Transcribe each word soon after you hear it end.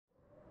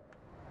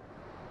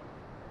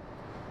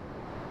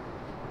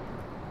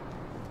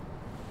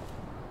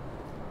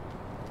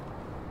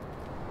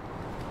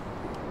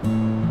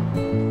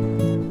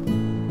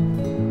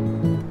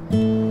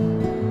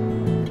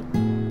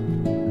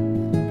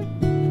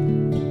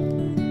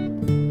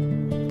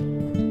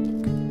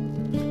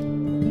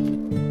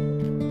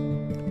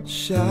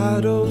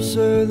shadows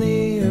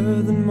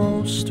earlier than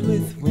most,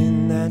 with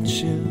wind that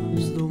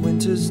chills the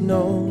winter's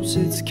nose.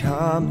 It's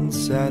common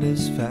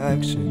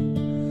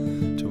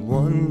satisfaction to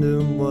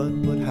wonder what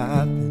would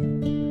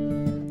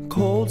happen.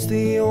 Cold's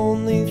the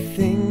only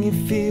thing you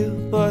feel,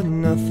 but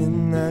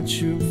nothing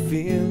that you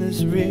feel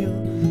is real.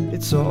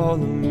 It's all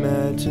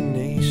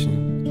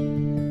imagination.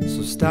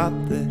 So stop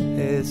the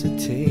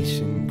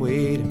hesitation,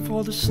 waiting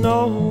for the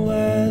snow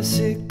as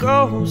it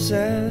goes,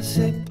 as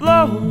it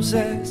blows,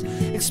 as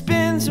it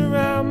spins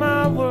around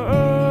my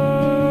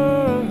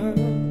world.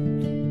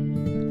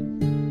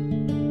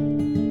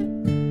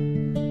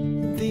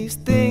 These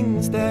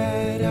things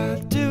that I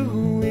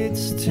do,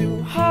 it's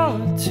too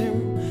hard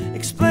to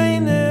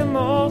explain them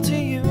all to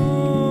you.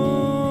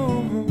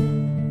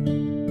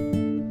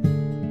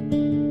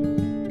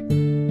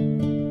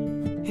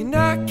 And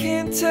I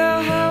can't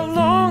tell how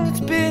long it's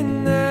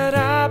been that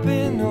I've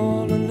been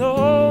all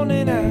alone,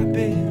 and I've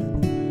been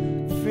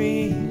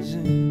freezing.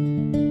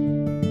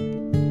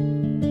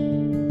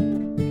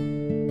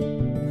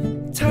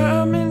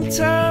 Time and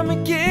time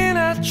again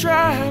I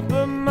try,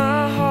 but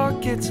my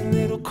heart gets a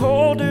little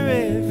colder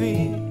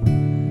every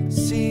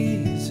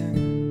season.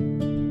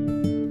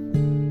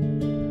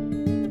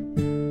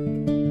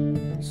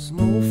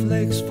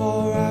 Snowflakes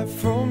fall right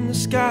from the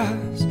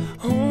skies.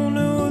 Who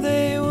knew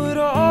they would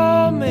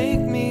all make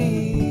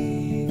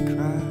me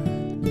cry?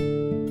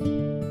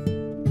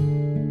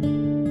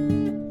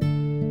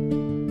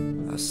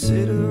 I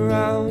sit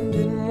around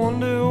and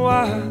wonder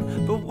why,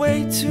 but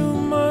way too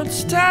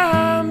much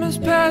time has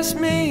passed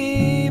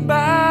me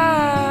by.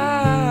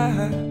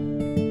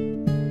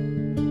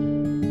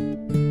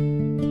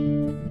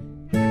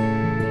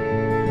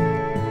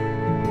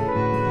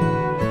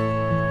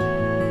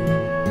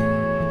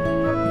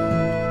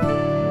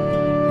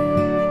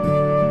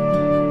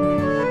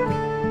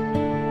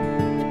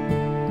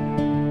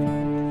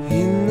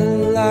 In the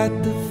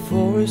light the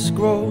forest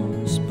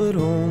grows, but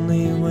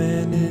only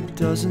when it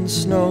doesn't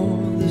snow.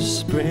 The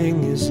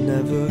spring is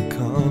never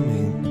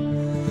coming,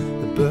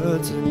 the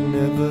birds are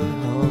never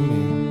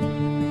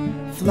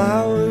humming.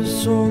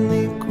 Flowers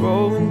only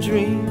grow in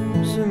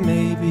dreams, or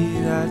maybe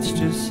that's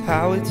just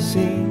how it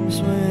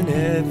seems when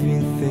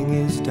everything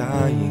is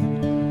dying.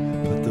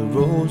 But the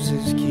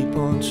roses keep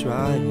on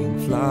trying,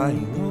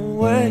 flying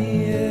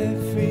away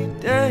every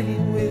day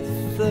with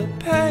the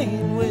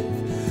pain, with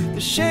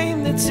the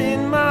shame that's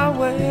in my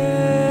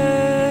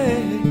way.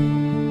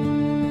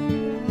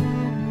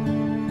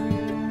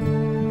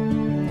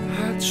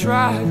 I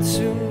tried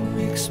to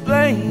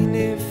explain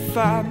if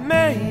I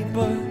may,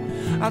 but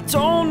I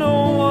don't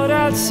know what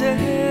I'd say.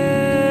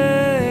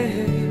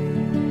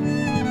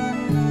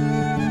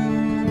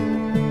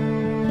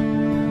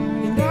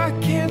 And I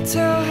can't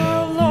tell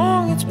how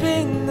long it's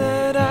been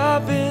that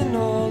I've been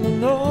all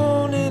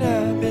alone, and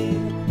I've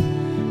been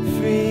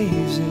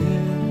freezing.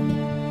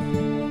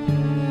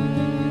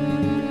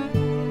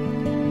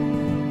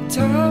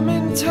 Time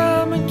and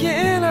time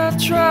again I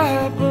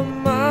try, but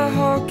my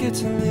heart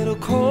gets a little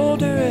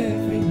colder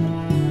every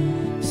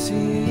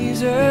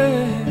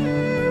season.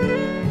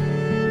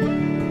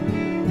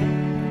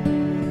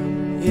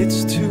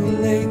 It's too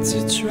late to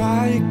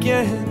try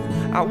again.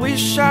 I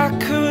wish I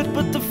could,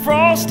 but the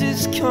frost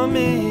is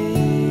coming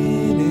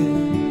in.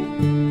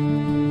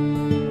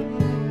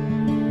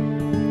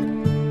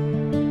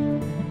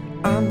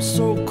 I'm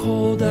so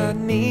cold I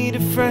need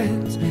a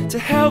friend to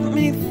help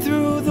me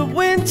through the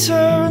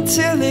winter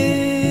until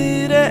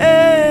it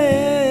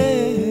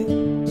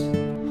ends.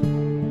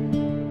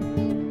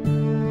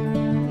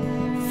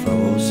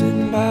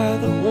 Frozen by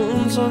the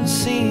wounds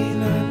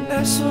unseen, I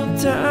nestle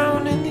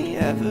down in the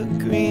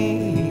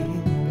evergreens.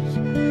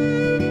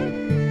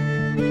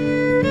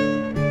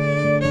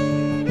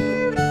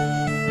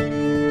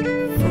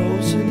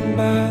 Frozen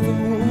by the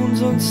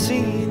wounds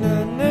unseen, I